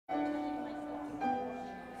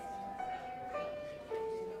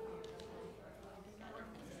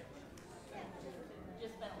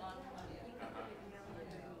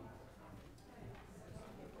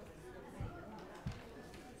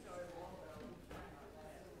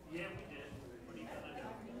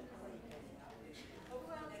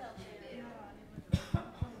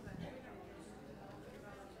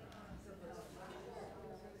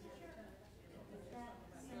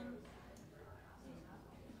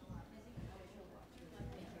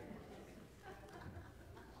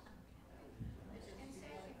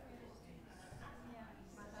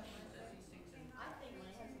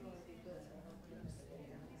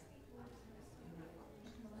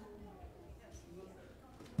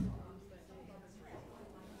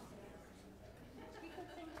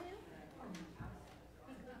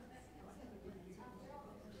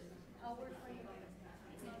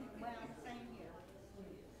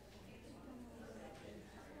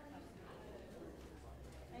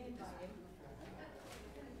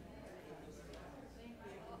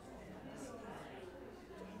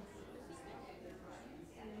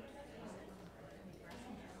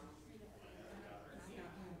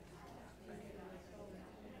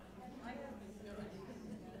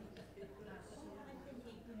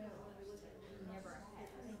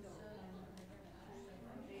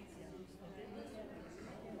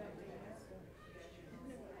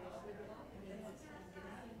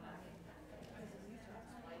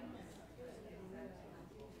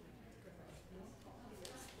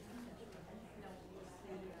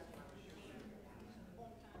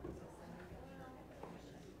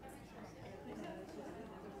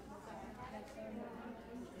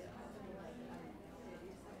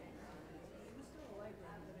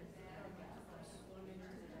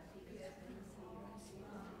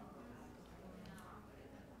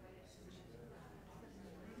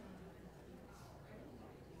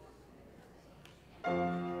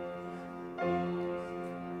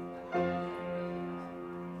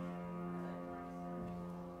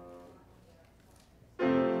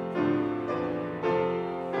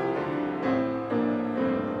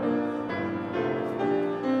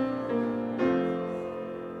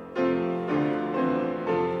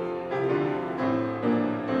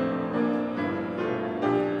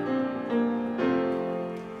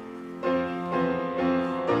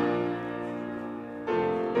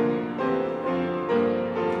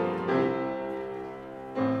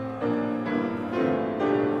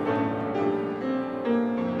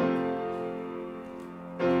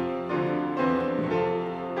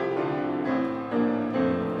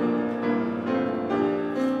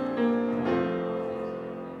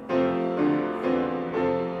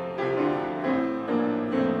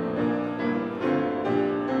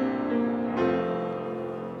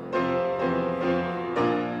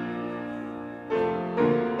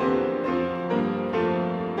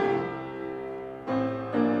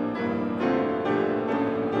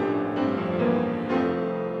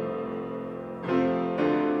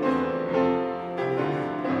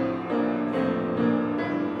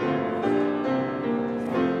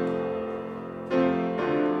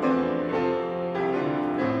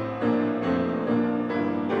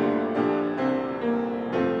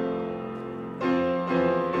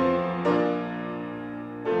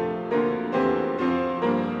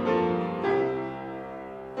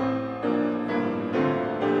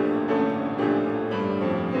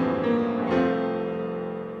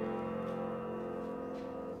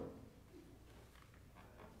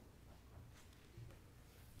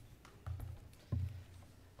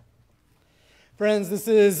Friends, this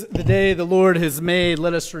is the day the Lord has made.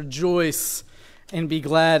 Let us rejoice and be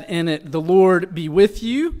glad in it. The Lord be with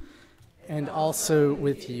you and also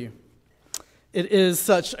with you. It is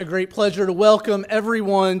such a great pleasure to welcome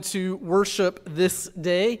everyone to worship this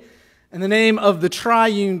day. In the name of the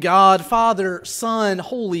triune God, Father, Son,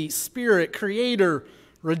 Holy Spirit, Creator,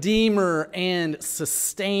 Redeemer, and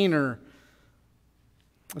Sustainer.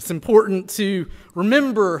 It's important to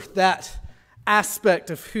remember that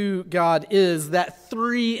aspect of who God is, that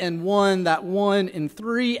three in one, that one in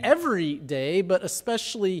three every day, but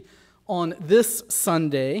especially on this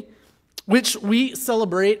Sunday, which we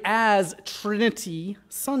celebrate as Trinity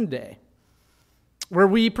Sunday, where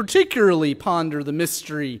we particularly ponder the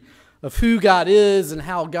mystery of who God is and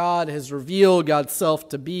how God has revealed God's self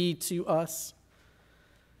to be to us.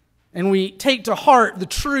 And we take to heart the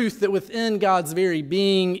truth that within God's very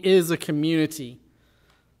being is a community,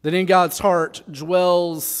 that in God's heart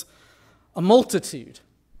dwells a multitude,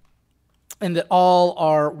 and that all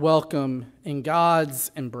are welcome in God's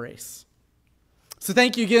embrace. So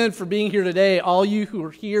thank you again for being here today, all you who are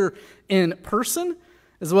here in person,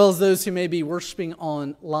 as well as those who may be worshiping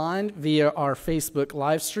online via our Facebook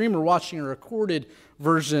live stream or watching a recorded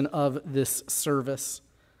version of this service.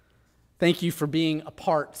 Thank you for being a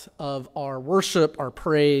part of our worship, our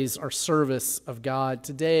praise, our service of God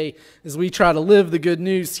today as we try to live the good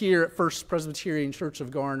news here at First Presbyterian Church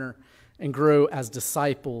of Garner and grow as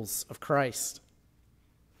disciples of Christ.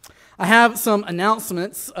 I have some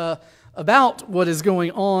announcements about what is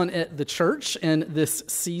going on at the church in this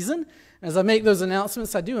season. As I make those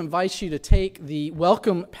announcements, I do invite you to take the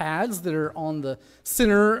welcome pads that are on the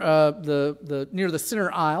center, near the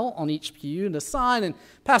center aisle on each pew, and to sign and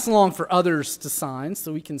pass along for others to sign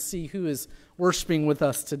so we can see who is worshiping with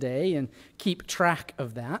us today and keep track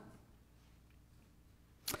of that.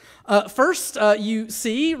 First, you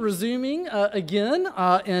see, resuming again,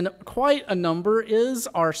 and quite a number, is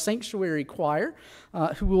our sanctuary choir,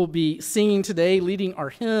 who will be singing today, leading our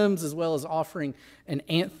hymns, as well as offering an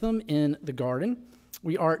anthem in the garden.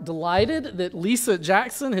 We are delighted that Lisa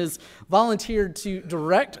Jackson has volunteered to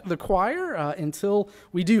direct the choir until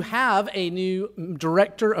we do have a new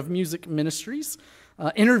director of music ministries,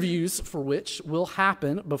 interviews for which will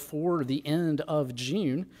happen before the end of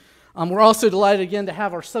June. We're also delighted again to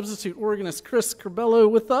have our substitute organist, Chris Corbello,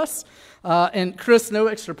 with us. And Chris, no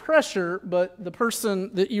extra pressure, but the person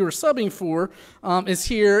that you are subbing for is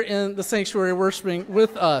here in the sanctuary worshiping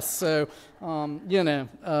with us. So,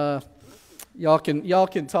 y'all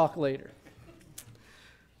can talk later.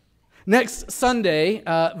 Next Sunday,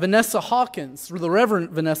 Vanessa Hawkins, the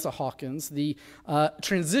Reverend Vanessa Hawkins, the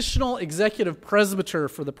transitional executive presbyter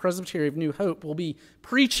for the Presbytery of New Hope, will be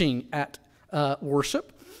preaching at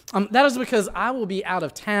worship. That is because I will be out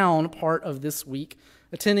of town part of this week,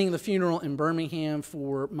 attending the funeral in Birmingham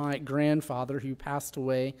for my grandfather who passed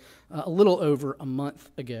away a little over a month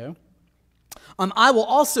ago. I will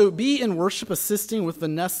also be in worship assisting with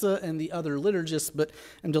Vanessa and the other liturgists, but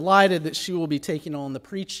I'm delighted that she will be taking on the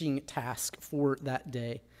preaching task for that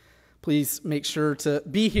day. Please make sure to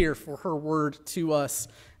be here for her word to us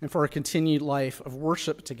and for a continued life of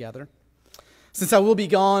worship together. Since I will be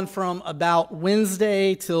gone from about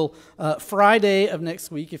Wednesday till Friday of next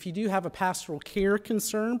week, if you do have a pastoral care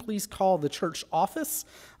concern, please call the church office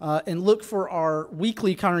and look for our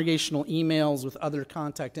weekly congregational emails with other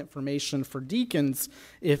contact information for deacons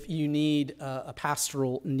if you need a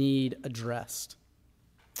pastoral need addressed.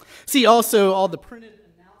 See also all the printed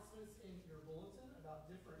announcements in your bulletin about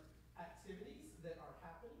different activities that are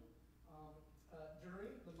happening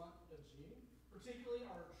during the month of June, particularly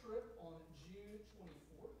our trip on June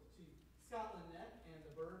 24th to Scotland Neck and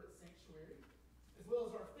the Bird Sanctuary, as well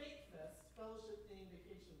as our Faith Fest Fellowship Theme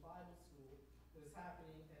Vacation Bible School that is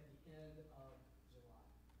happening at the end of July.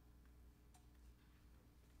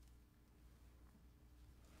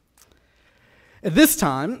 At this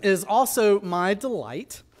time, it is also my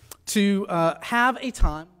delight to have a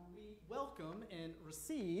time where we welcome and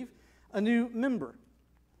receive a new member.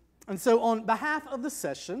 And so on behalf of the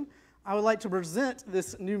session, I would like to present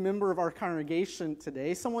this new member of our congregation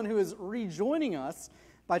today, someone who is rejoining us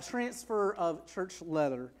by transfer of church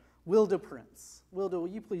letter, Wilda Prince. Wilda, will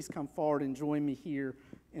you please come forward and join me here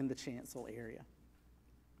in the chancel area?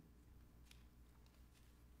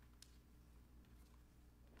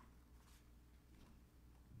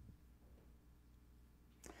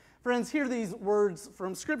 Friends, hear these words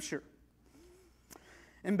from Scripture.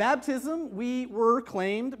 In baptism, we were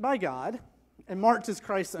claimed by God and marked as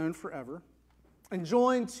Christ's own forever, and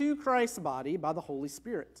joined to Christ's body by the Holy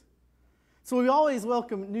Spirit. So we always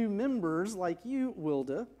welcome new members like you,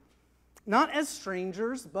 Wilda, not as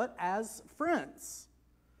strangers, but as friends.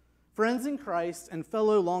 Friends in Christ and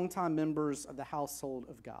fellow longtime members of the household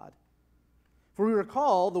of God. For we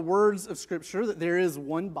recall the words of Scripture that there is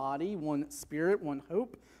one body, one Spirit, one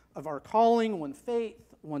hope of our calling, one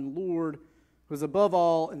faith, one Lord, who is above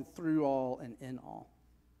all and through all and in all.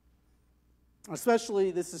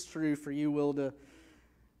 Especially this is true for you, Wilda,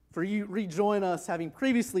 for you rejoin us having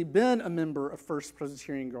previously been a member of First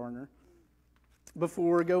Presbyterian Garner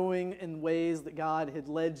before going in ways that God had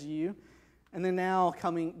led you and then now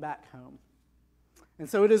coming back home. And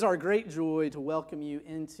so it is our great joy to welcome you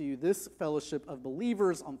into this fellowship of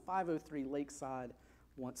believers on 503 Lakeside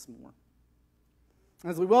once more.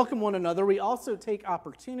 As we welcome one another, we also take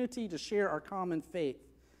opportunity to share our common faith.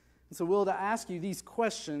 And so, Wilda, I ask you these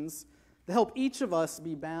questions to help each of us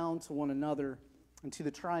be bound to one another and to the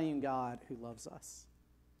triune God who loves us.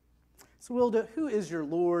 So, Wilda, who is your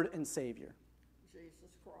Lord and Savior?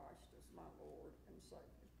 Jesus Christ is my Lord and Savior.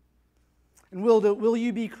 And Wilda, will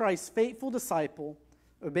you be Christ's faithful disciple,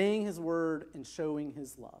 obeying his word and showing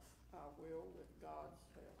his love? I will with God's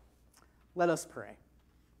help. Let us pray.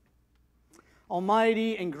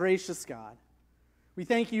 Almighty and gracious God, we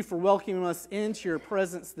thank you for welcoming us into your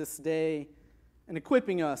presence this day and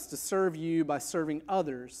equipping us to serve you by serving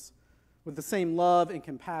others with the same love and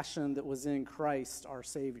compassion that was in Christ our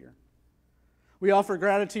Savior. We offer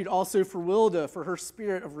gratitude also for Wilda, for her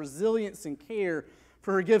spirit of resilience and care,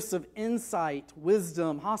 for her gifts of insight,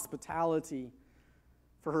 wisdom, hospitality,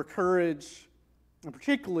 for her courage, and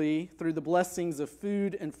particularly through the blessings of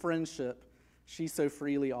food and friendship she so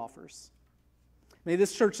freely offers. May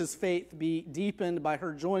this church's faith be deepened by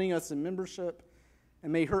her joining us in membership,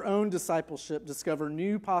 and may her own discipleship discover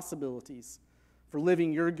new possibilities for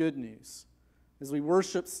living your good news as we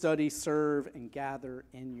worship, study, serve, and gather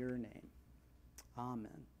in your name.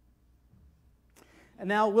 Amen. And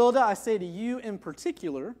now, Wilda, I say to you in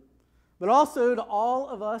particular, but also to all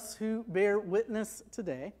of us who bear witness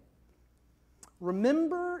today,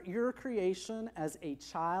 remember your creation as a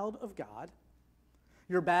child of God,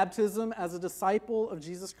 your baptism as a disciple of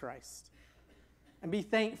Jesus Christ, and be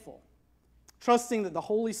thankful, trusting that the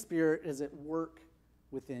Holy Spirit is at work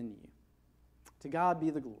within you. To God be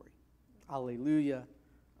the glory. Alleluia.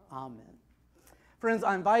 Amen. Friends,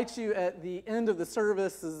 I invite you at the end of the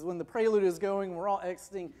service, as when the prelude is going, we're all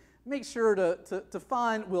exiting, make sure to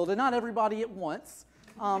find Wilda, not everybody at once,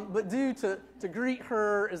 but do to greet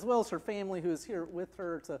her as well as her family who is here with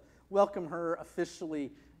her, to welcome her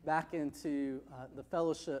officially back into the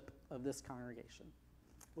fellowship of this congregation.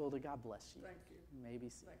 Wilda, God bless you. Thank you. You may be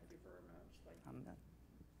seated. Thank you very much. Thank you. Amen.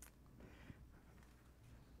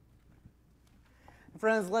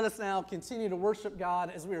 Friends, let us now continue to worship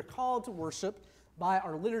God as we are called to worship by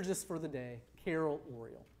our liturgist for the day, Carol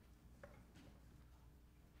Oriel.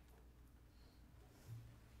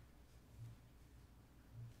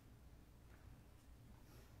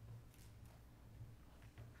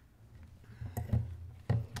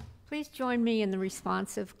 Please join me in the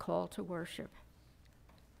responsive call to worship.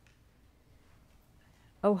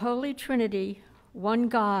 O Holy Trinity, one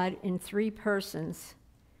God in three persons,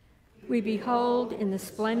 we behold in the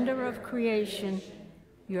splendor of creation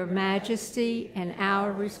your majesty and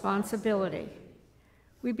our responsibility.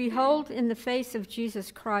 We behold in the face of Jesus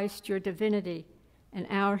Christ your divinity and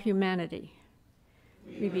our humanity.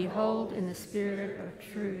 We behold in the spirit of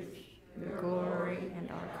truth your glory and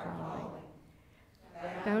our calling.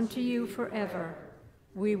 Bound to you forever,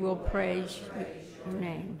 we will praise your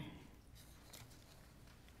name.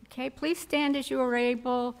 Okay, please stand as you are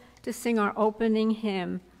able to sing our opening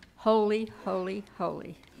hymn, Holy, Holy,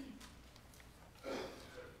 Holy.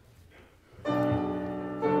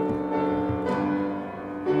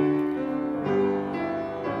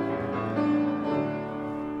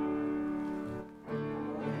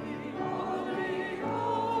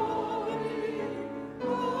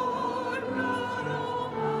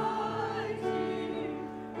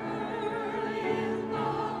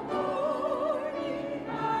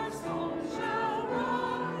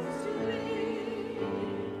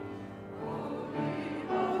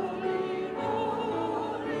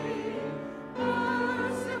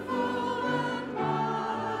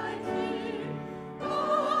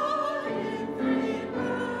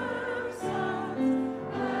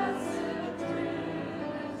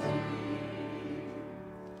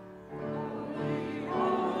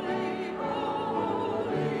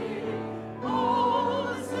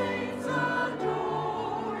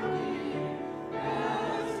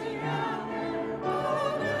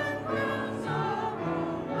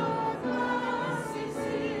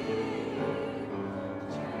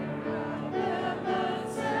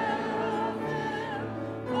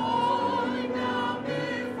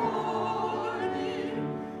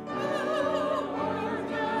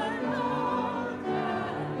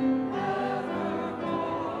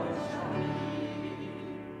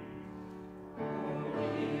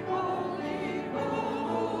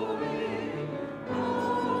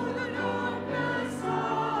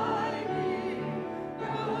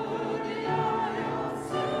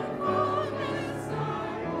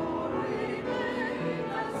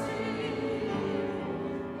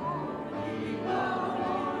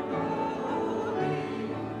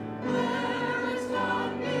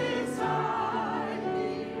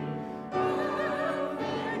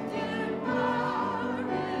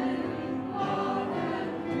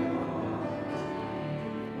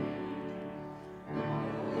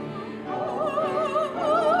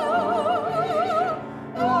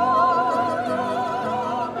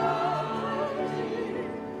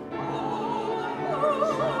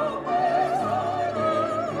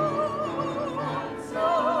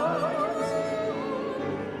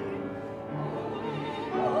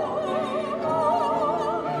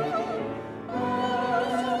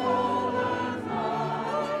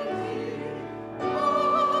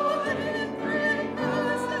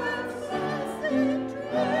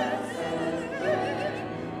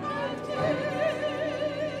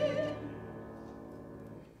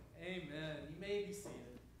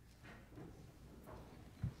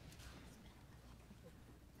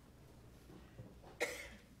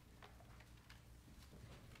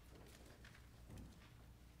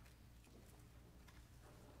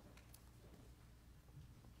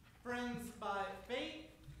 Friends, by faith,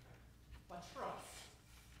 by trust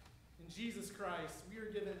in Jesus Christ, we are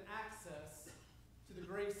given access to the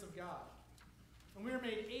grace of God. And we are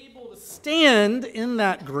made able to stand in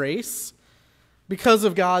that grace because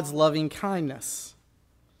of God's loving kindness.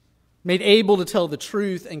 Made able to tell the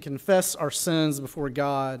truth and confess our sins before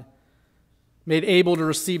God. Made able to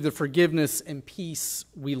receive the forgiveness and peace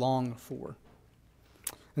we long for.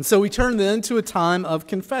 And so we turn then to a time of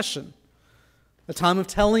confession. A time of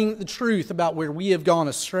telling the truth about where we have gone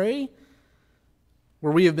astray,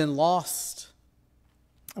 where we have been lost,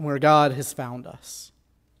 and where God has found us.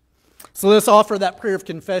 So let us offer that prayer of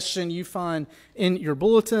confession you find in your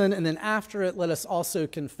bulletin, and then after it, let us also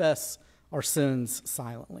confess our sins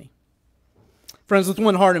silently. Friends, with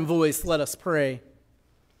one heart and voice, let us pray.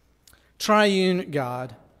 Triune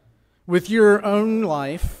God, with your own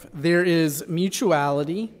life, there is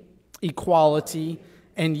mutuality, equality,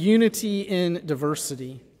 and unity in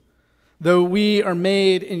diversity. Though we are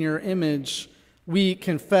made in your image, we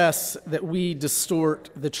confess that we distort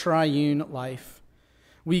the triune life.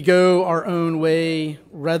 We go our own way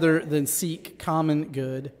rather than seek common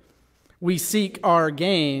good. We seek our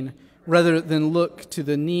gain rather than look to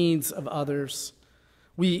the needs of others.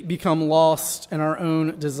 We become lost in our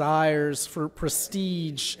own desires for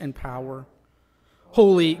prestige and power.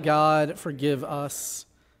 Holy God, forgive us.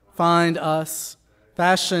 Find us.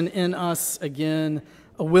 Fashion in us again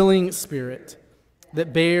a willing spirit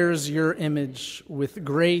that bears your image with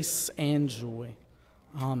grace and joy.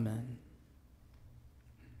 Amen.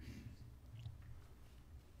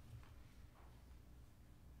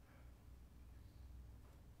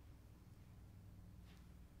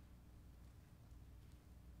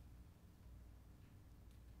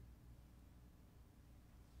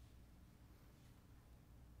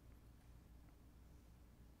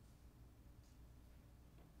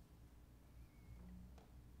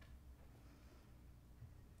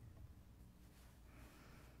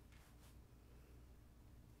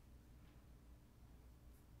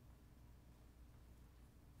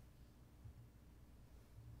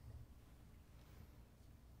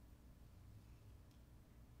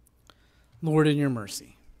 Lord, in your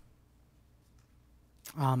mercy.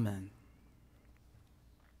 Amen.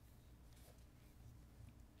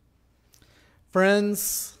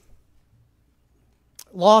 Friends,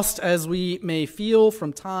 lost as we may feel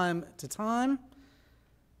from time to time,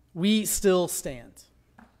 we still stand,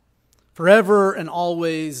 forever and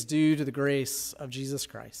always due to the grace of Jesus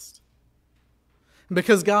Christ. And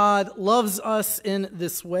because God loves us in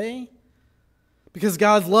this way, because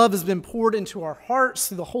God's love has been poured into our hearts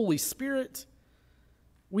through the Holy Spirit,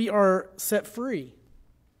 we are set free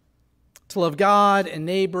to love God and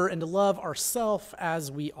neighbor and to love ourselves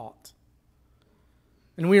as we ought.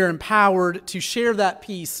 And we are empowered to share that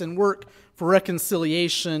peace and work for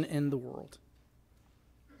reconciliation in the world.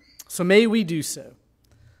 So may we do so,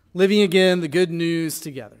 living again the good news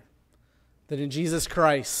together, that in Jesus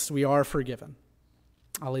Christ we are forgiven.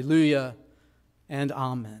 Alleluia and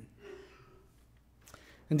amen.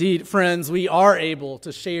 Indeed, friends, we are able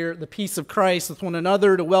to share the peace of Christ with one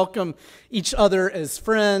another, to welcome each other as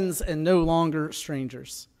friends and no longer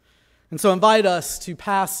strangers. And so I invite us to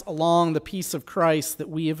pass along the peace of Christ that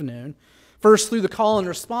we have known, first through the call and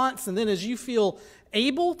response, and then as you feel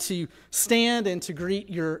able to stand and to greet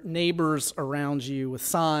your neighbors around you with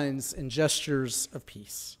signs and gestures of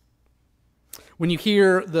peace. When you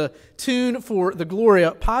hear the tune for the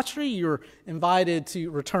Gloria Patri, you're invited to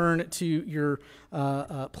return to your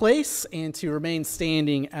place and to remain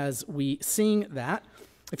standing as we sing that.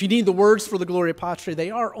 If you need the words for the Gloria Patri, they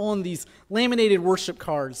are on these laminated worship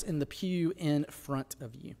cards in the pew in front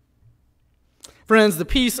of you. Friends, the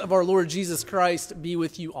peace of our Lord Jesus Christ be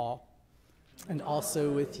with you all, and also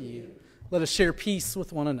with you. Let us share peace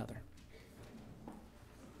with one another.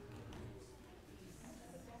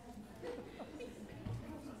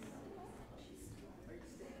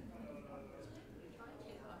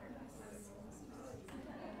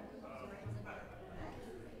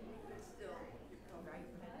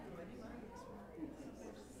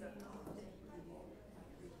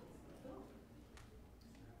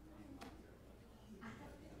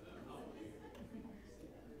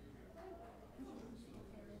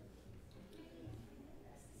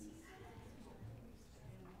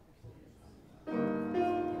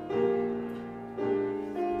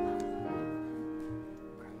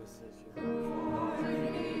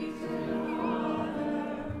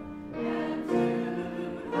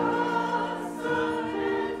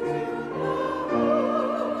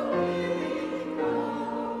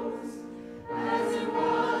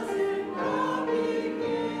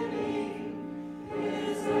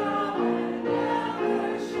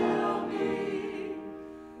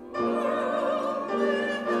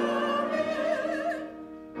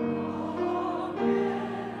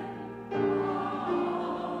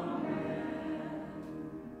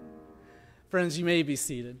 Friends, you may be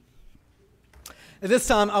seated. At this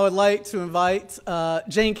time, I would like to invite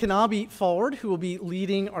Jane Kanabi forward, who will be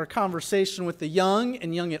leading our conversation with the young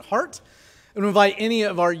and young at heart. And invite any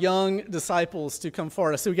of our young disciples to come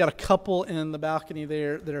forward. I see we got a couple in the balcony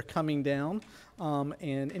there that are coming down.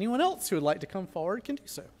 And anyone else who would like to come forward can do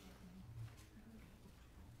so.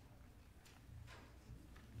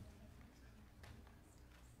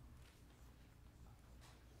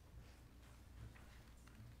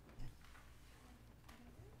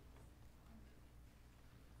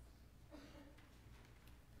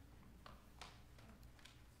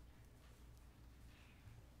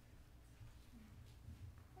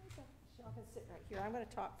 Y'all can sit right here. I'm going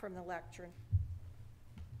to talk from the lectern.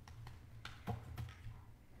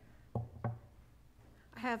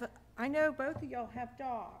 I know both of y'all have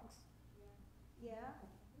dogs. Yeah?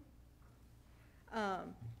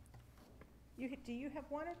 Do you have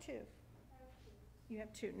one or two? You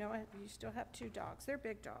have two. No, you still have two dogs. They're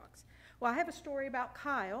big dogs. Well, I have a story about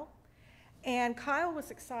Kyle. And Kyle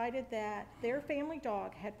was excited that their family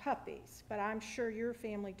dog had puppies, but I'm sure your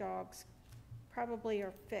family dogs probably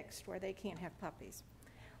are fixed where they can't have puppies.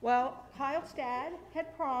 Well, Kyle's dad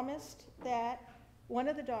had promised that one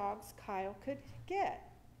of the dogs Kyle could get.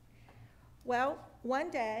 Well, one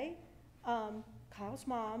day, Kyle's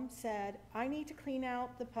mom said, I need to clean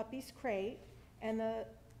out the puppy's crate, and the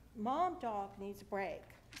mom dog needs a break.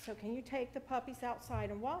 So can you take the puppies outside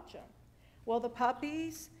and watch them? Well, the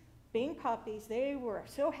puppies, being puppies, they were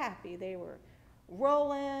so happy. They were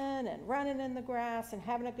rolling and running in the grass and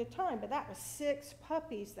having a good time, but that was 6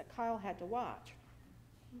 puppies that Kyle had to watch.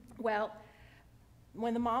 Well,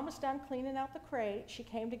 when the mom was done cleaning out the crate, she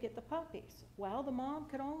came to get the puppies. Well, the mom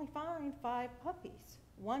could only find 5 puppies.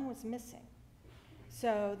 One was missing.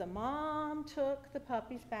 So the mom took the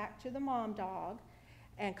puppies back to the mom dog,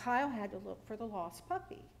 and Kyle had to look for the lost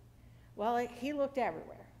puppy. Well, he looked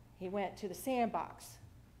everywhere. He went to the sandbox.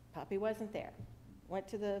 Puppy wasn't there. Went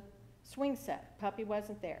to the swing set. Puppy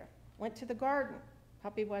wasn't there. Went to the garden.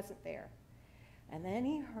 Puppy wasn't there. And then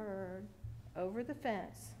he heard over the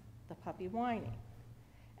fence the puppy whining.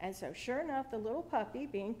 And so sure enough, the little puppy,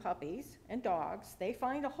 being puppies and dogs, they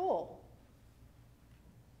find a hole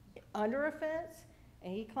under a fence,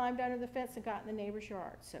 and he climbed under the fence and got in the neighbor's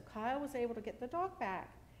yard. So Kyle was able to get the dog back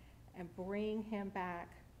and bring him back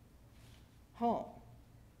home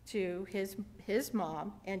to his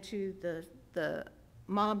mom and to the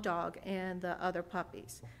mom dog and the other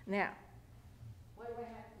puppies. Now, what do I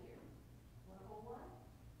have here? Want to hold one?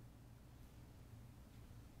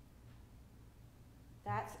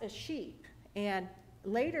 That's a sheep. And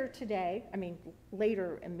later today,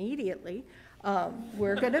 later immediately,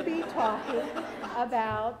 we're going to be talking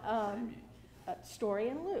about a story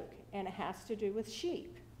in Luke, and it has to do with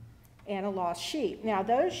sheep and a lost sheep. Now,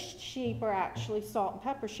 those sheep are actually salt and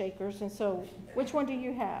pepper shakers, and so which one do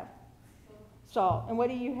you have? Salt. And what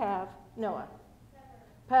do you have, Noah?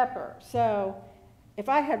 Pepper. So if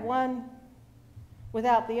I had one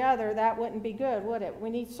without the other, that wouldn't be good, would it? We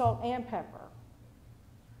need salt and pepper.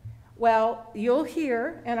 Well, you'll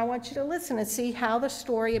hear, and I want you to listen and see how the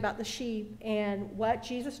story about the sheep and what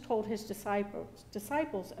Jesus told his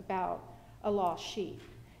disciples about a lost sheep,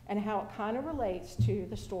 and how it kind of relates to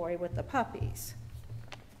the story with the puppies.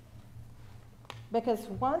 Because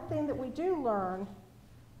one thing that we do learn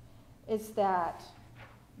is that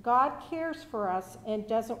God cares for us and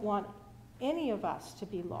doesn't want any of us to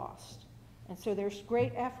be lost. And so there's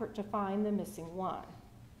great effort to find the missing one.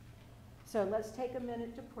 So let's take a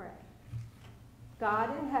minute to pray. God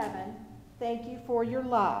in heaven, thank you for your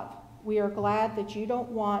love. We are glad that you don't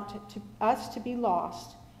want us to be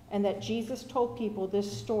lost, and that Jesus told people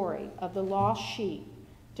this story of the lost sheep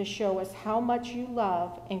to show us how much you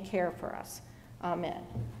love and care for us. Amen.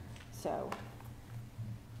 So,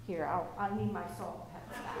 here, I need my salt and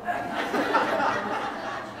pepper.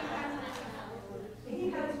 He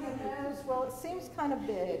has one of those. Well, it seems kind of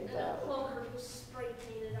big, though. The clover was spray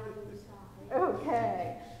painted on the side.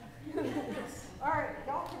 Okay. All right,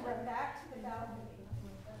 y'all can run back to the balcony.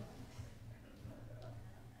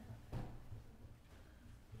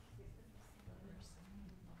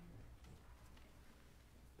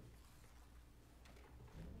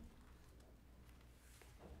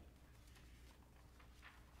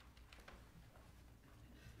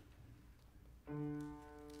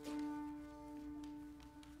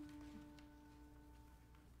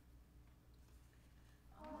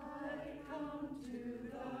 I come to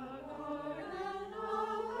the garden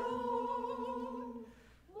alone.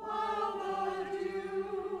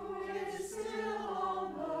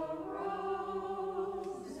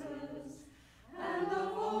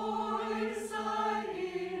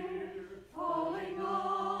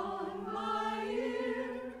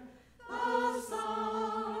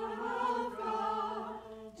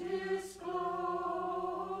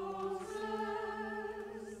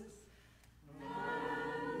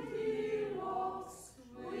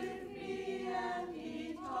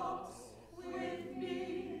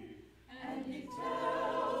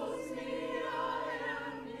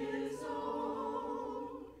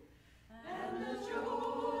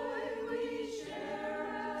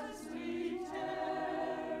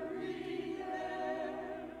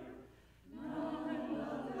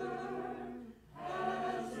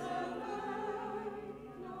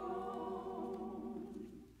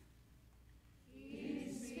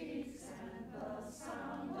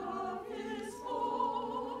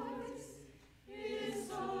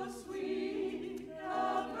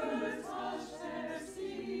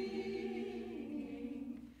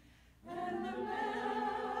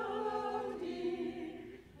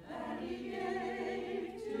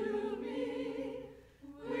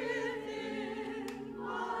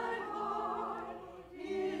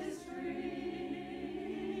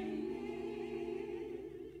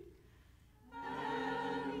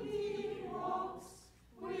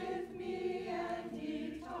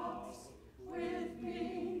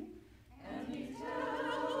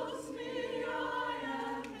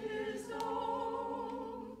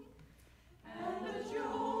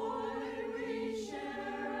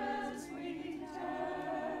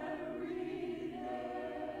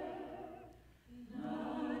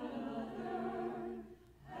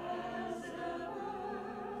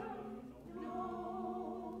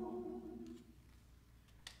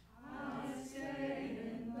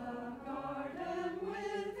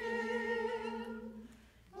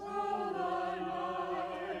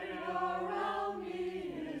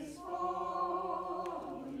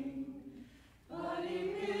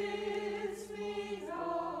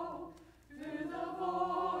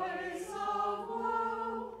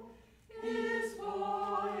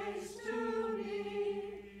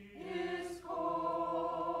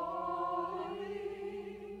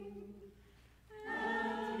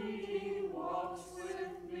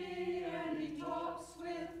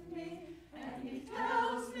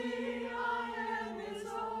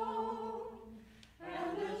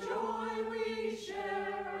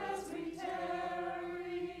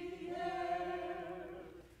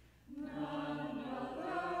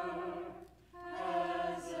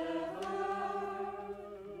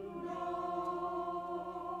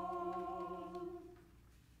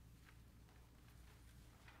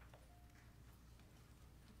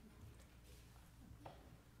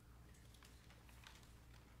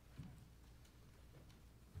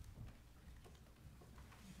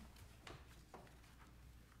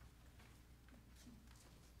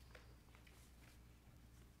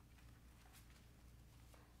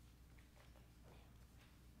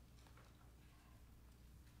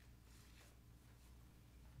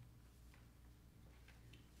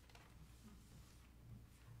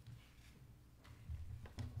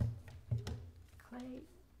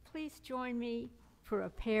 please join me for a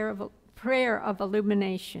prayer of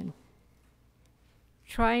illumination.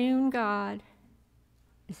 Triune God,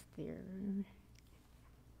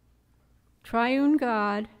 Triune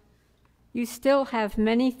God, you still have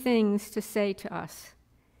many things to say to us.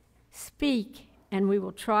 Speak, and we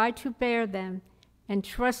will try to bear them and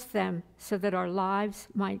trust them so that our lives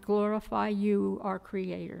might glorify you, our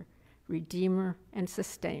Creator, Redeemer, and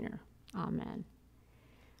Sustainer. Amen.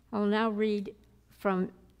 I will now read from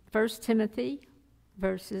 1 Timothy,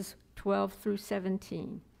 verses 12 through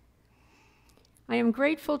 17. I am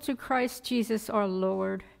grateful to Christ Jesus our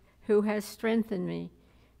Lord, who has strengthened me,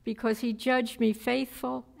 because he judged me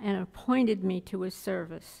faithful and appointed me to his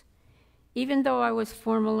service. Even though I was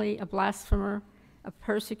formerly a blasphemer, a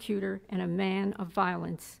persecutor, and a man of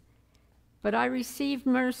violence. But I received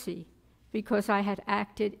mercy because I had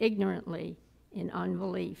acted ignorantly in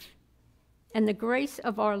unbelief. And the grace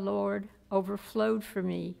of our Lord overflowed for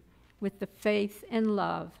me with the faith and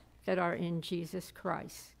love that are in Jesus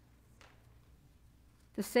Christ.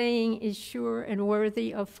 The saying is sure and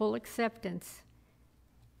worthy of full acceptance,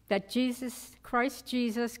 that Christ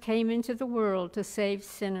Jesus came into the world to save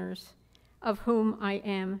sinners, of whom I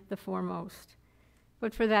am the foremost.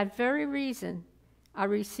 But for that very reason, I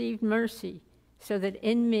received mercy, so that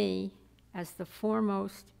in me, as the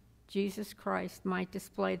foremost, Jesus Christ might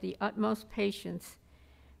display the utmost patience,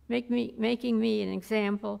 making me an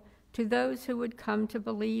example to those who would come to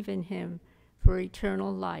believe in him for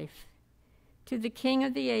eternal life. To the King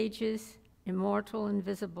of the ages, immortal,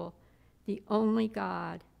 invisible, the only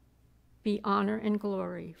God, be honor and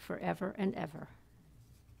glory forever and ever.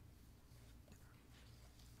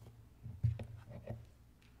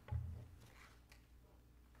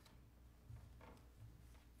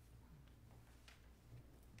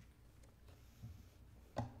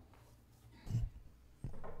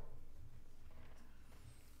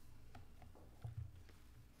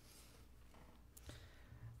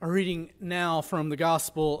 Our reading now from the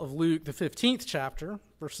Gospel of Luke, the 15th chapter,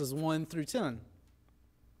 verses 1 through 10.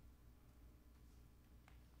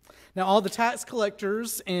 Now all the tax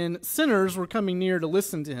collectors and sinners were coming near to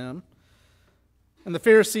listen to him, and the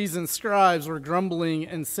Pharisees and scribes were grumbling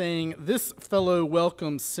and saying, "This fellow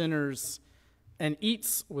welcomes sinners and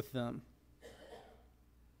eats with them."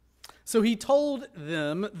 So he told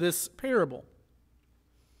them this parable.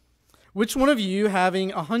 Which one of you,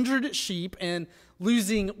 having 100 sheep and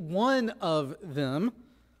losing one of them,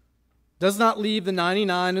 does not leave the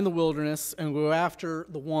 99 in the wilderness and go after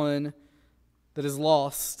the one that is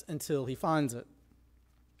lost until he finds it?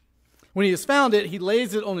 When he has found it, he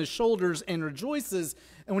lays it on his shoulders and rejoices.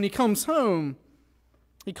 And when he comes home,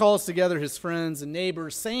 he calls together his friends and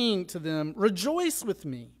neighbors, saying to them, "Rejoice with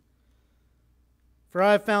me, for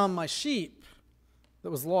I have found my sheep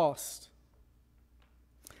that was lost."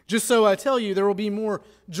 Just so I tell you, there will be more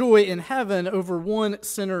joy in heaven over one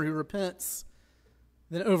sinner who repents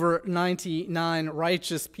than over 99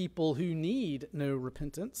 righteous people who need no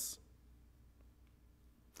repentance.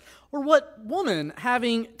 Or what woman,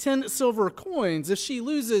 having 10 silver coins, if she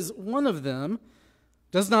loses one of them,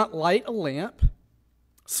 does not light a lamp,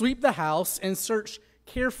 sweep the house, and search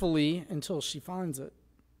carefully until she finds it?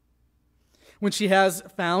 When she has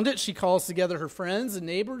found it, she calls together her friends and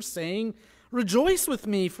neighbors, saying, "Rejoice with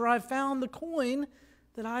me, for I have found the coin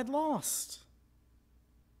that I had lost."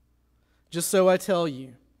 Just so I tell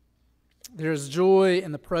you, there is joy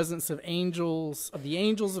in the presence of the angels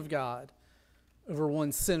of God, over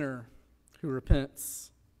one sinner who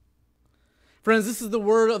repents. Friends, this is the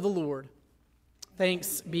word of the Lord.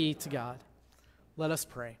 Thanks be to God. Let us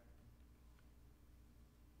pray.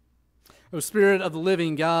 O Spirit of the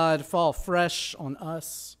living God, fall fresh on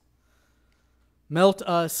us. Melt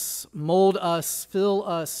us, mold us, fill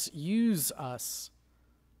us, use us.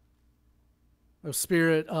 O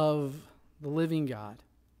Spirit of the living God,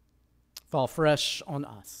 fall fresh on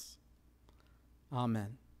us.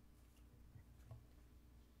 Amen.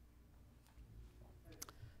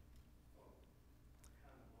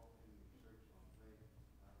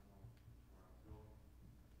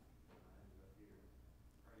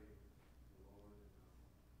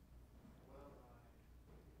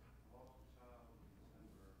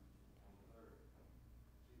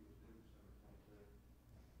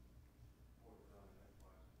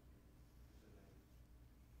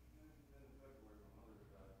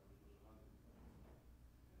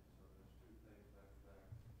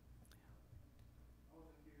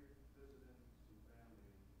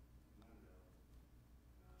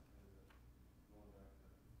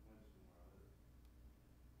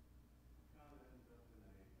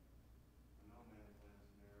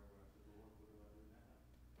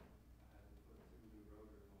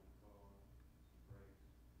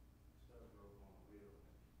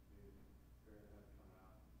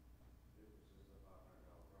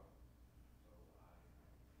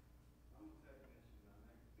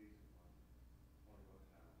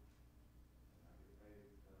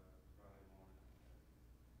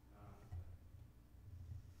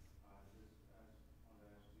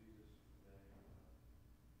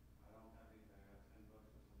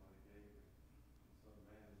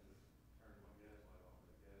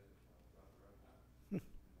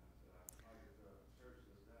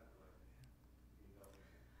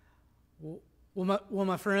 Well,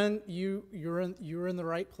 my friend, you're in the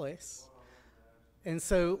right place. And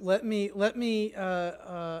so let me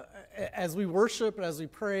as we worship, as we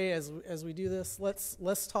pray, as we do this,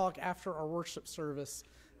 let's talk after our worship service.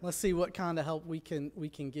 Let's see what kind of help we can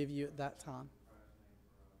give you at that time.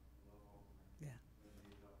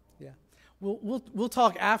 Yeah. We'll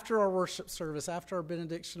talk after our worship service, after our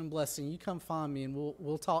benediction and blessing. You come find me, and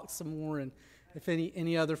we'll talk some more. And if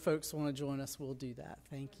any other folks want to join us, we'll do that.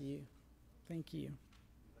 Thank you. Thank you.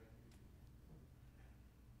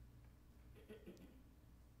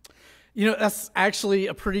 You know, that's actually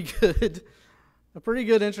a pretty good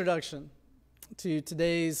introduction to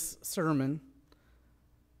today's sermon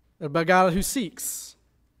about a God who seeks,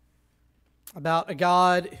 about a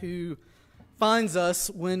God who finds us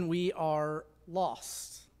when we are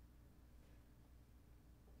lost.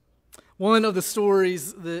 One of the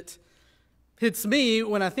stories that hits me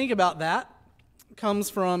when I think about that comes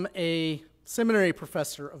from a seminary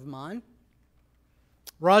professor of mine,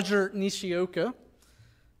 Roger Nishioka,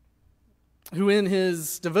 who in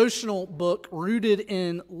his devotional book, Rooted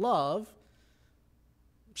in Love,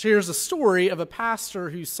 shares a story of a pastor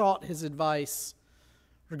who sought his advice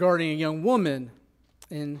regarding a young woman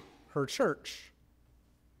in her church.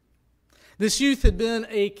 This youth had been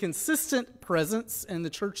a consistent presence in the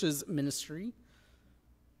church's ministry,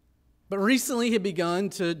 but recently had begun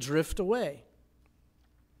to drift away.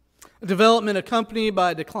 A development accompanied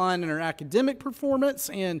by a decline in her academic performance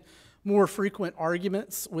and more frequent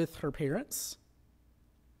arguments with her parents.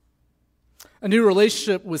 A new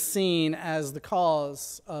relationship was seen as the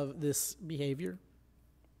cause of this behavior.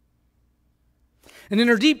 And in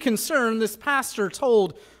her deep concern, this pastor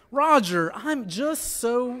told Roger, "I'm just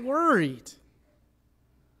so worried.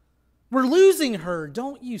 We're losing her,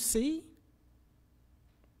 don't you see?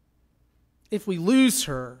 If we lose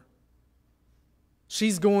her,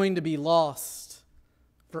 she's going to be lost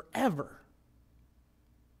forever."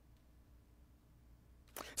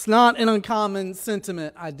 It's not an uncommon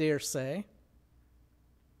sentiment, I dare say.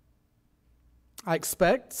 I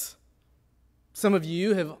expect some of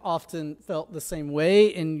you have often felt the same way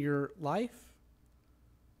in your life.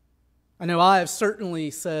 I know I have certainly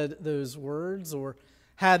said those words or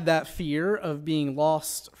had that fear of being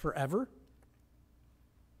lost forever.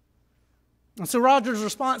 And so Roger's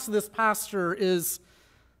response to this pastor is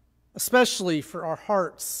especially for our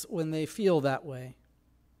hearts when they feel that way.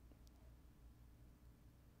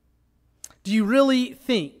 Do you really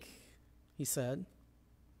think, he said,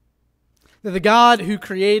 that the God who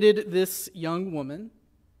created this young woman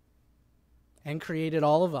and created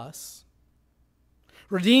all of us,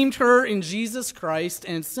 redeemed her in Jesus Christ,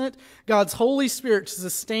 and sent God's Holy Spirit to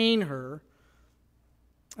sustain her,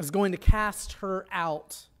 is going to cast her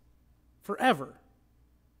out forever?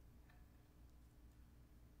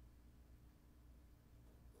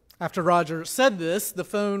 After Roger said this, the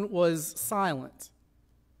phone was silent.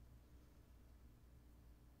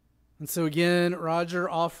 And so again, Roger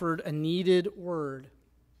offered a needed word,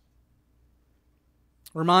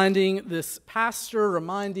 reminding this pastor,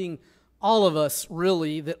 reminding all of us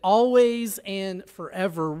really, that always and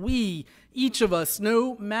forever we, each of us,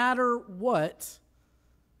 no matter what,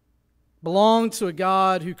 belong to a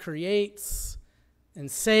God who creates and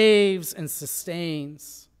saves and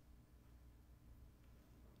sustains.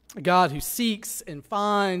 A God who seeks and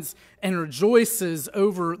finds and rejoices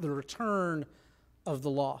over the return of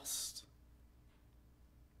the lost.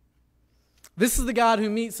 This is the God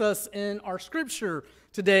who meets us in our scripture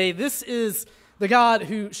today. This is the God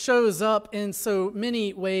who shows up in so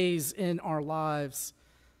many ways in our lives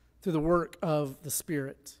through the work of the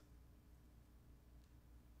Spirit.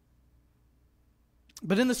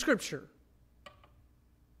 But in the scripture,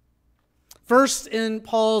 first in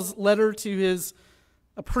Paul's letter to his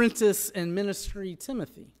apprentice in ministry,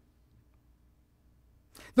 Timothy.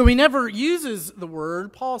 Though he never uses the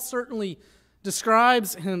word, Paul certainly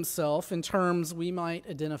describes himself in terms we might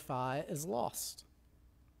identify as lost,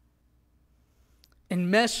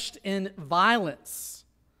 enmeshed in violence,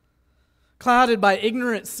 clouded by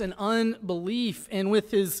ignorance and unbelief, and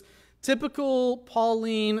with his typical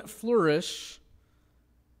Pauline flourish,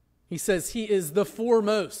 he says he is the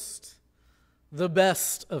foremost, the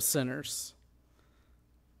best of sinners.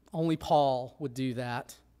 Only Paul would do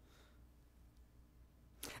that.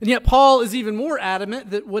 And yet Paul is even more adamant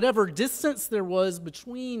that whatever distance there was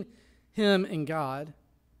between him and God,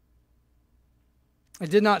 it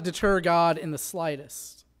did not deter God in the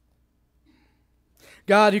slightest.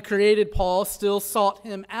 God who created Paul still sought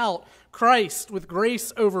him out. Christ, with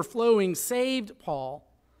grace overflowing, saved Paul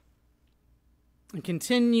and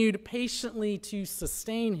continued patiently to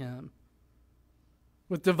sustain him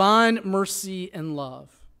with divine mercy and love.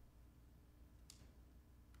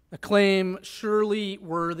 A claim surely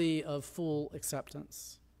worthy of full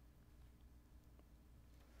acceptance.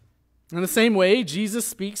 In the same way, Jesus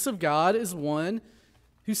speaks of God as one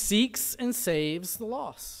who seeks and saves the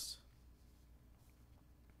lost.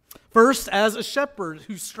 First, as a shepherd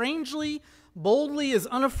who strangely, boldly is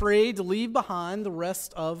unafraid to leave behind the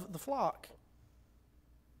rest of the flock.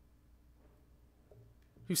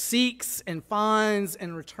 Who seeks and finds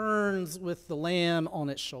and returns with the lamb on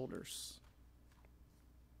its shoulders.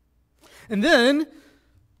 And then,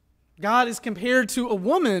 God is compared to a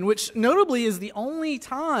woman, which notably is the only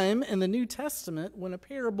time in the New Testament when a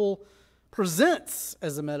parable presents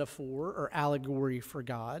as a metaphor or allegory for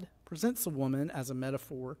God, presents a woman as a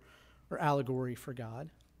metaphor or allegory for God.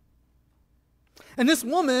 And this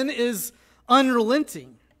woman is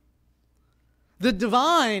unrelenting. The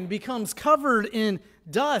divine becomes covered in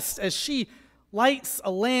dust as she lights a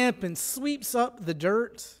lamp and sweeps up the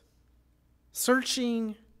dirt,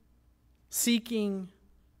 searching, seeking,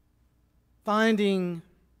 finding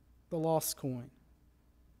the lost coin.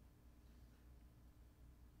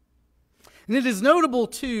 And it is notable,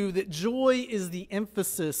 too, that joy is the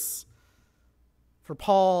emphasis for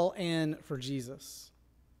Paul and for Jesus.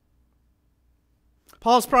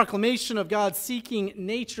 Paul's proclamation of God's seeking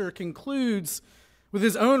nature concludes with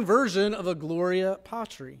his own version of a Gloria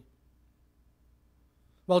Patri.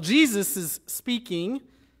 While Jesus is speaking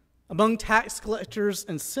among tax collectors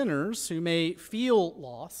and sinners who may feel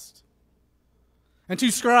lost, and to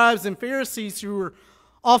scribes and Pharisees who are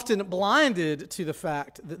often blinded to the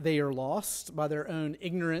fact that they are lost by their own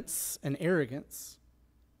ignorance and arrogance,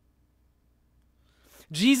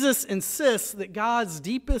 Jesus insists that God's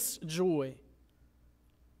deepest joy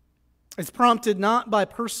is prompted not by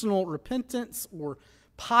personal repentance or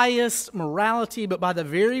pious morality, but by the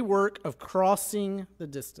very work of crossing the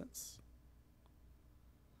distance.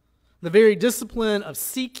 The very discipline of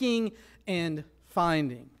seeking and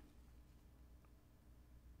finding.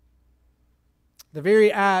 The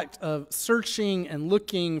very act of searching and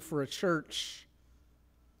looking for a church,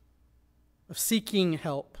 of seeking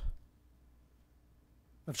help,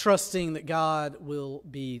 of trusting that God will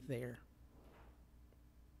be there.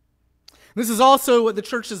 This is also what the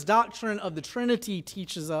church's doctrine of the Trinity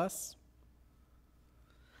teaches us.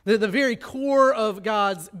 That the very core of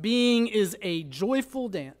God's being is a joyful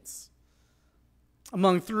dance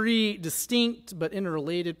among three distinct but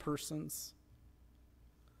interrelated persons.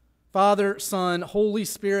 Father, Son, Holy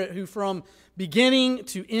Spirit, who from beginning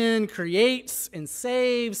to end creates and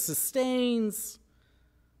saves, sustains,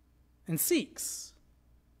 and seeks.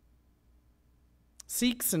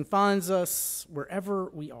 Seeks and finds us wherever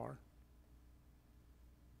we are.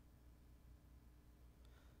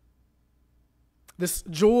 This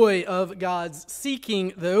joy of God's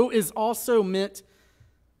seeking, though, is also meant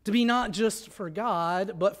to be not just for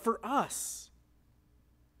God, but for us.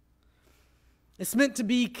 It's meant to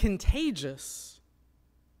be contagious.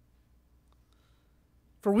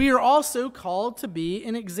 For we are also called to be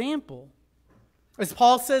an example. As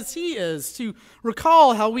Paul says he is, to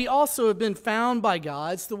recall how we also have been found by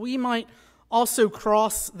God so that we might also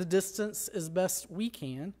cross the distance as best we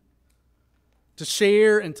can. To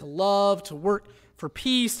share and to love, to work for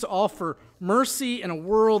peace, to offer mercy in a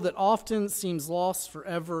world that often seems lost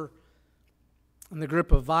forever in the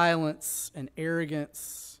grip of violence and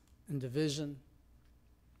arrogance and division.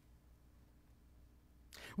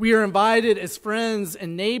 We are invited as friends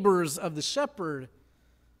and neighbors of the shepherd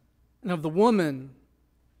and of the woman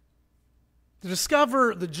to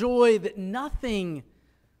discover the joy that nothing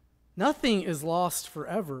is lost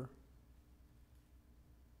forever,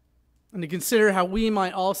 and to consider how we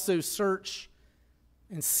might also search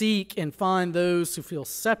and seek and find those who feel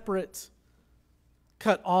separate,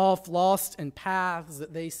 cut off, lost in paths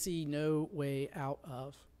that they see no way out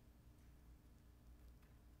of.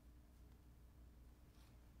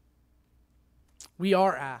 We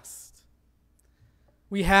are asked,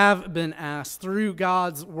 we have been asked through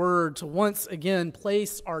God's word to once again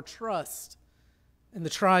place our trust in the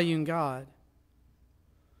triune God,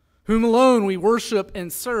 whom alone we worship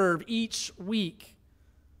and serve each week.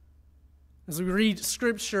 As we read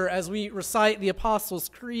Scripture, as we recite the Apostles'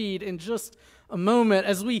 Creed in just a moment,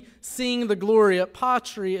 as we sing the Gloria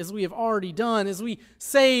Patri, as we have already done, as we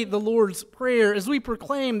say the Lord's Prayer, as we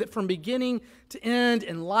proclaim that from beginning to end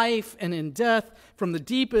in life and in death, from the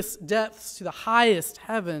deepest depths to the highest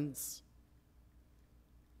heavens,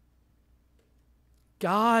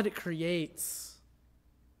 God creates,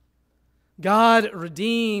 God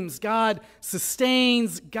redeems, God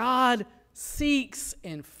sustains, God seeks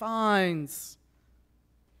and finds.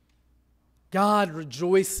 God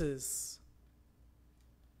rejoices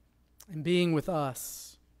in being with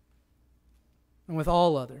us and with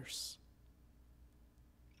all others.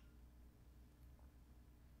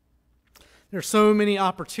 There are so many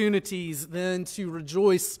opportunities then to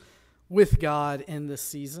rejoice with God in this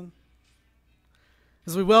season.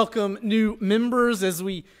 As we welcome new members, as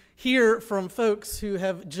we hear from folks who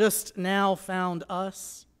have just now found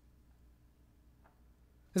us,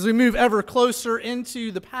 as we move ever closer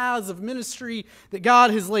into the paths of ministry that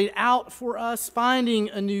God has laid out for us, finding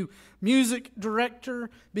a new music director,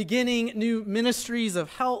 beginning new ministries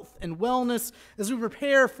of health and wellness, as we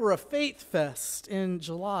prepare for a faith fest in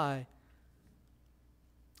July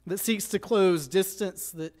that seeks to close distance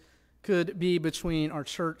that could be between our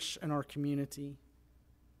church and our community.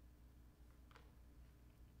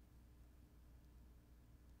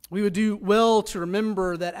 We would do well to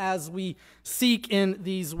remember that as we seek in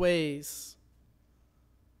these ways,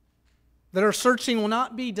 that our searching will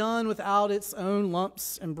not be done without its own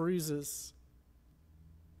lumps and bruises.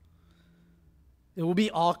 It will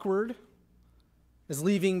be awkward, as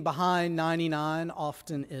leaving behind 99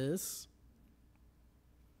 often is.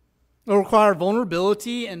 It will require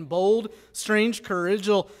vulnerability and bold, strange courage.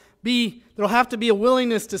 There'll have to be a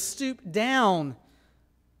willingness to stoop down,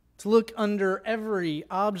 to look under every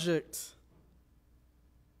object.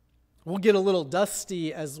 We'll get a little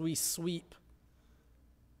dusty as we sweep.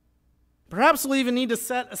 Perhaps we'll even need to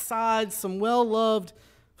set aside some well-loved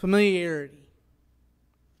familiarity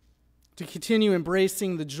to continue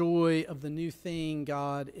embracing the joy of the new thing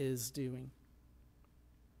God is doing.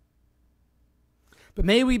 But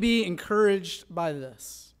may we be encouraged by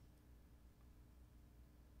this,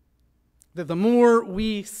 that the more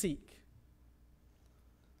we seek,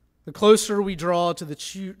 the closer we draw to the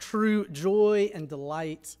true joy and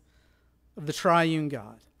delight of the triune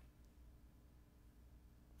God.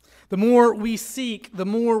 The more we seek, the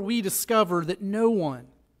more we discover that no one,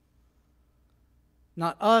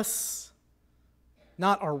 not us,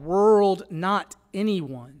 not our world, not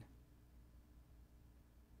anyone,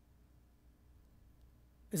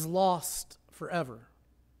 is lost forever.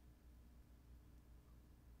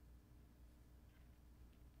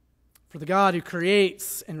 For the God who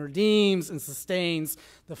creates and redeems and sustains,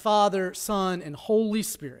 the Father, Son, and Holy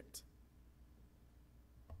Spirit,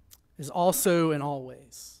 is also and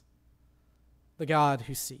always the God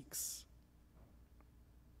who seeks.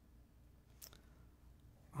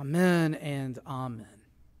 Amen and amen.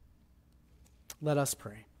 Let us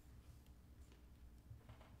pray.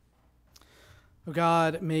 O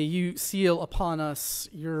God, may you seal upon us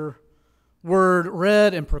your word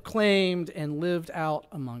read and proclaimed and lived out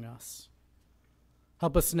among us.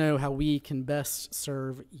 Help us know how we can best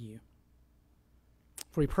serve you.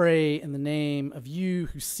 For we pray in the name of you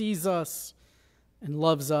who sees us and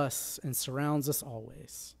loves us and surrounds us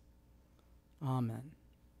always. Amen.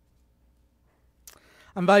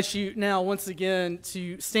 I invite you now once again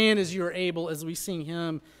to stand as you are able as we sing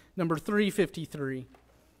hymn number 353.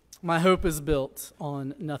 My hope is built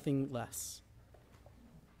on nothing less.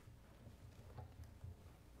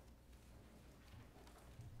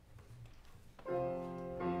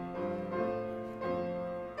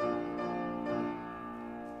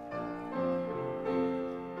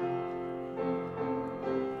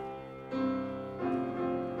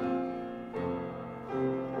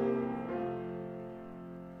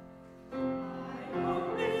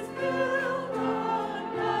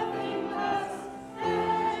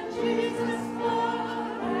 Jesus, Lord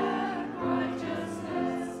and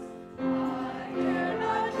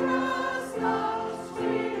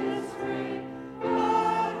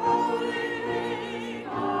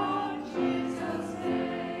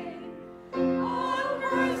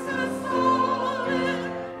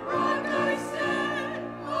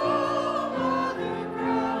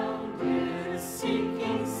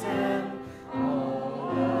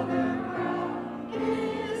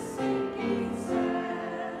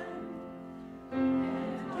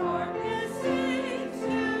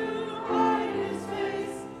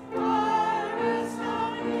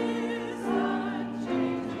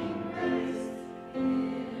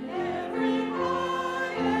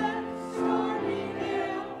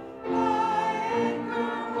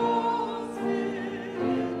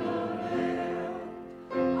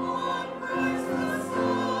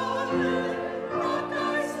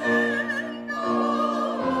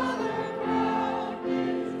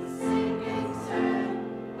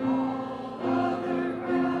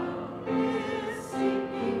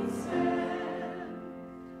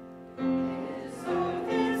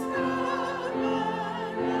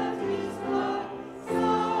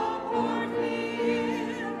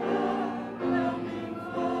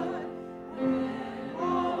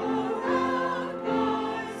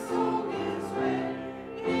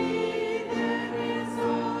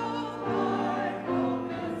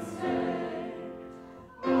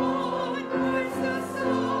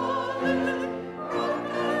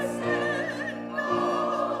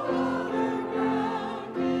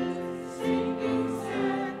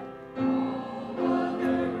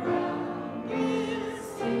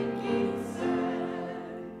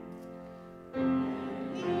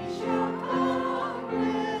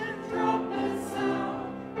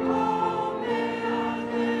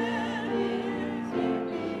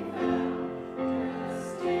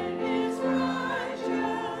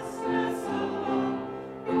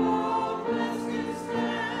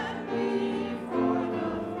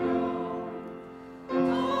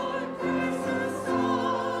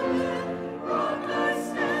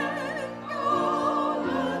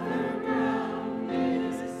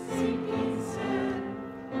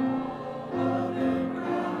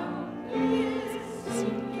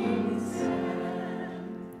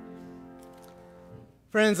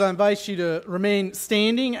Friends, I invite you to remain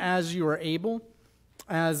standing as you are able,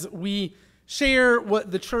 as we share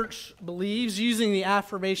what the church believes using the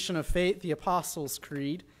affirmation of faith, the Apostles'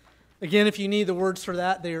 Creed. Again, if you need the words for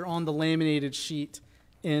that, they are on the laminated sheet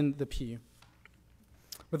in the pew.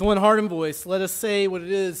 With one heart and voice, let us say what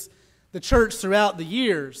it is the church throughout the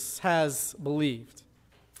years has believed.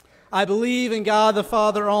 I believe in God the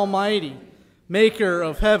Father Almighty, maker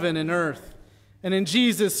of heaven and earth, and in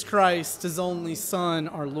Jesus Christ, his only Son,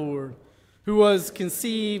 our Lord, who was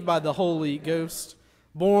conceived by the Holy Ghost,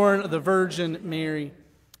 born of the Virgin Mary,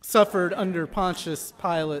 suffered under Pontius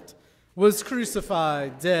Pilate, was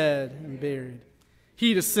crucified, dead, and buried.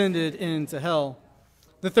 He descended into hell.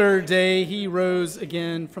 The third day he rose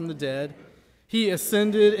again from the dead. He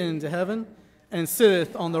ascended into heaven and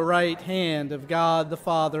sitteth on the right hand of God the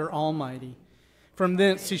Father Almighty. From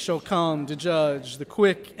thence he shall come to judge the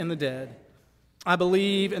quick and the dead. I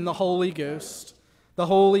believe in the Holy Ghost, the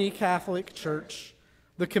Holy Catholic Church,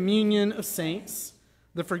 the communion of saints,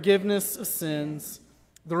 the forgiveness of sins,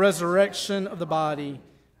 the resurrection of the body,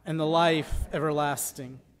 and the life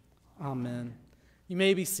everlasting. Amen. You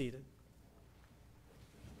may be seated.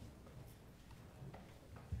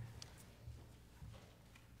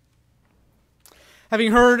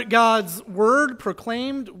 Having heard God's word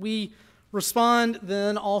proclaimed, we respond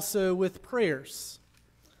then also with prayers,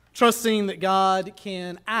 trusting that God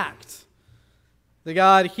can act, that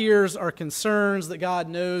God hears our concerns, that God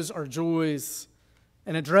knows our joys,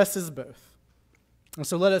 and addresses both. And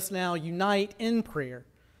so let us now unite in prayer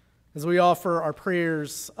as we offer our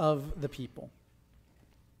prayers of the people.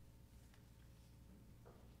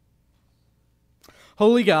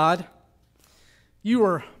 Holy God, you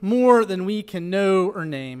are more than we can know or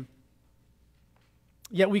name,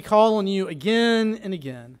 yet we call on you again and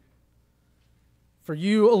again. For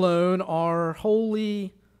you alone are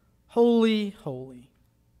holy, holy, holy.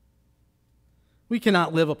 We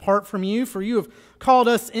cannot live apart from you, for you have called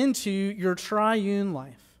us into your triune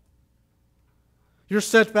life. Your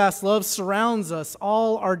steadfast love surrounds us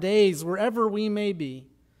all our days, wherever we may be,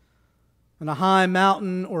 on a high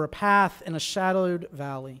mountain or a path in a shadowed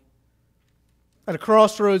valley, at a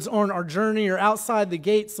crossroads on our journey or outside the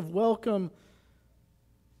gates of welcome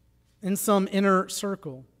in some inner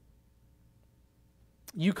circle.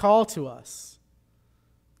 You call to us,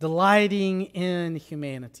 delighting in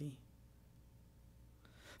humanity.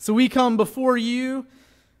 So we come before you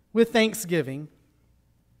with thanksgiving,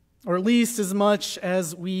 or at least as much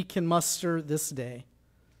as we can muster this day,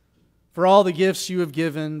 for all the gifts you have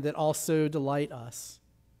given that also delight us,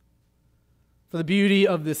 for the beauty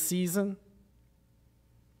of this season,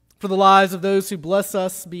 for the lives of those who bless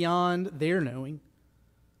us beyond their knowing,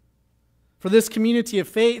 for this community of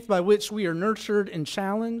faith by which we are nurtured and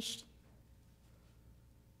challenged,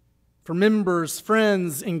 for members,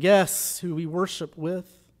 friends, and guests who we worship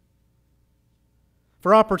with,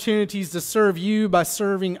 for opportunities to serve you by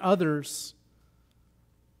serving others,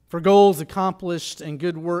 for goals accomplished and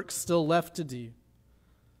good works still left to do,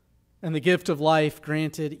 and the gift of life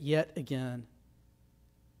granted yet again.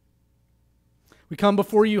 We come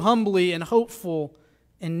before you humbly and hopeful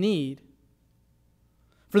in need.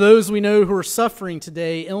 For those we know who are suffering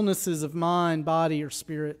today, illnesses of mind, body, or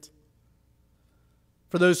spirit.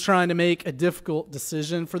 For those trying to make a difficult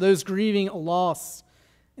decision. For those grieving a loss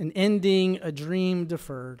and ending a dream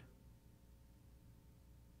deferred.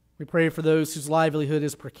 We pray for those whose livelihood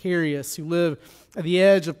is precarious, who live at the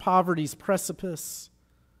edge of poverty's precipice,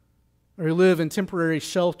 or who live in temporary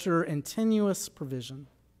shelter and tenuous provision.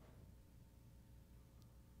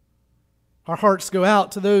 Our hearts go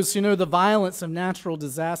out to those who know the violence of natural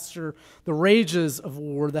disaster, the rages of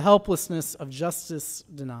war, the helplessness of justice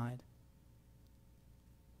denied.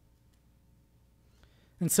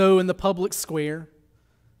 And so in the public square,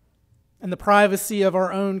 in the privacy of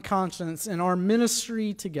our own conscience, in our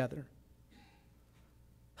ministry together,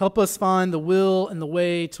 help us find the will and the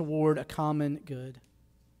way toward a common good.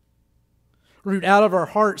 Root out of our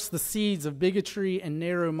hearts the seeds of bigotry and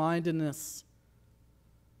narrow-mindedness.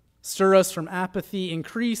 Stir us from apathy,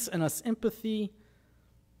 increase in us empathy,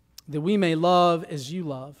 that we may love as you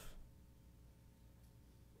love.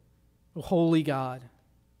 O holy God,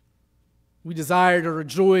 we desire to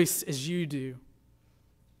rejoice as you do,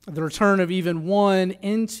 at the return of even one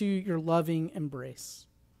into your loving embrace.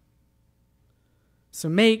 So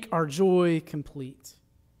make our joy complete.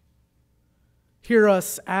 Hear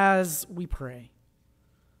us as we pray.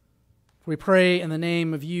 We pray in the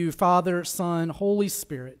name of you, Father, Son, Holy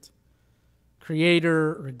Spirit,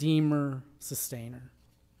 Creator, Redeemer, Sustainer.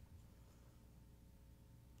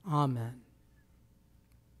 Amen.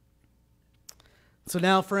 So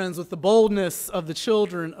now, friends, with the boldness of the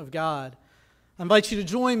children of God, I invite you to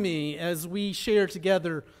join me as we share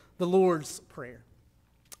together the Lord's Prayer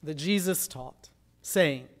that Jesus taught,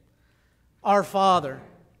 saying, Our Father,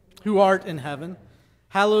 who art in heaven,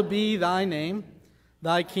 hallowed be thy name.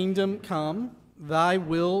 Thy kingdom come, thy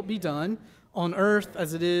will be done, on earth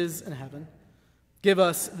as it is in heaven. Give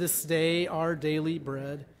us this day our daily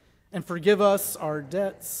bread, and forgive us our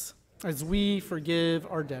debts as we forgive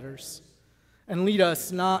our debtors. And lead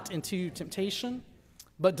us not into temptation,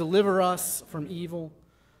 but deliver us from evil.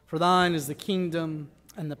 For thine is the kingdom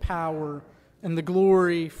and the power and the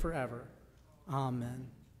glory forever. Amen.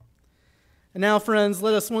 And now, friends,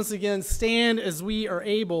 let us once again stand as we are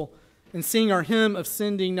able and sing our hymn of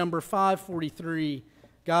sending, number 543,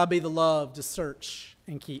 God be the love to search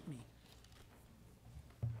and keep me.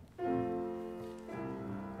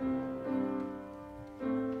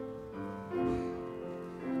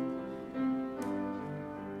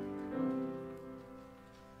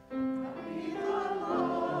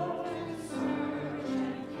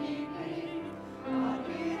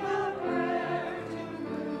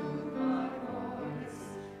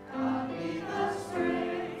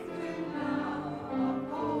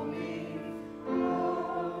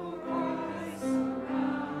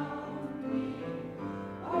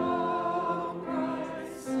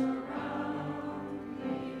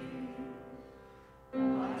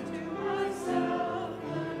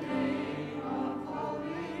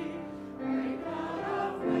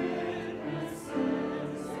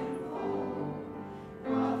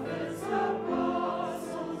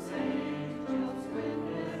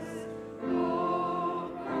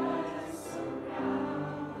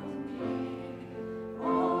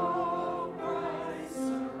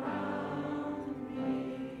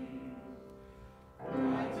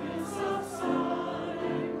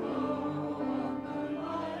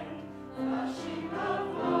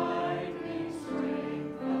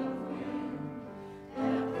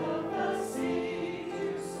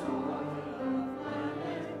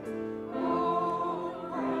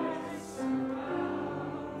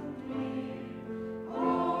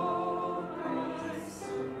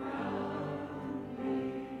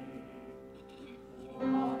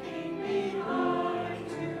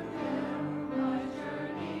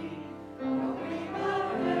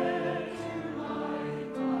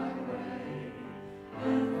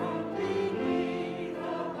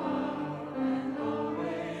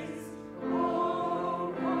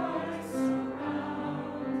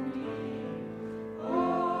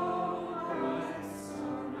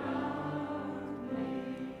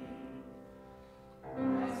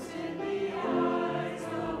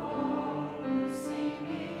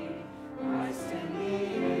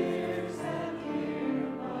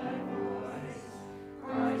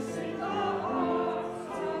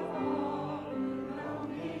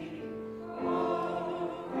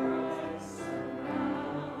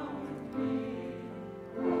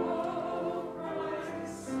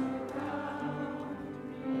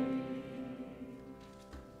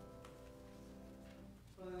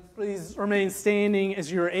 Please remain standing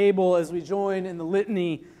as you are able as we join in the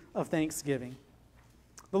litany of thanksgiving.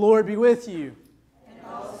 The Lord be with you. And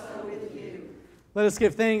also with you. Let us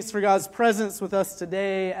give thanks for God's presence with us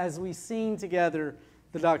today as we sing together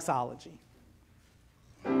the doxology.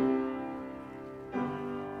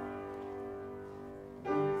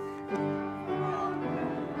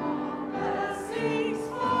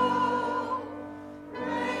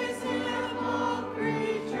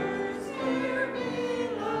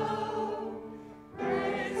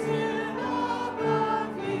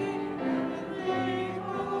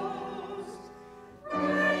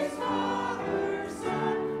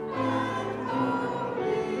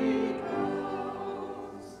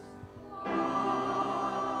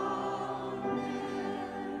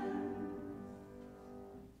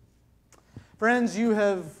 Friends, you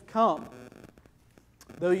have come.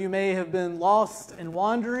 Though you may have been lost and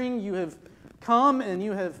wandering, you have come and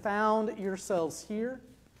you have found yourselves here.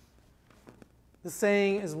 The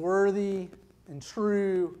saying is worthy and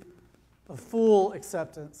true of full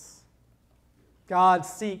acceptance. God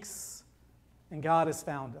seeks and God has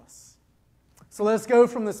found us. So let us go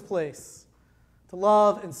from this place to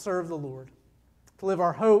love and serve the Lord, to live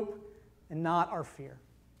our hope and not our fear.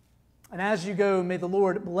 And as you go, may the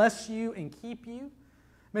Lord bless you and keep you.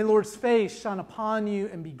 May the Lord's face shine upon you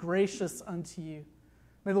and be gracious unto you.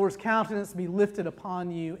 May the Lord's countenance be lifted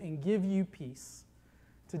upon you and give you peace,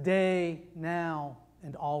 today, now,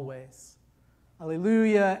 and always.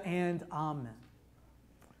 Alleluia and amen.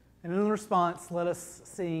 And in response, let us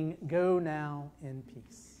sing, Go Now in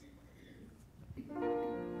Peace.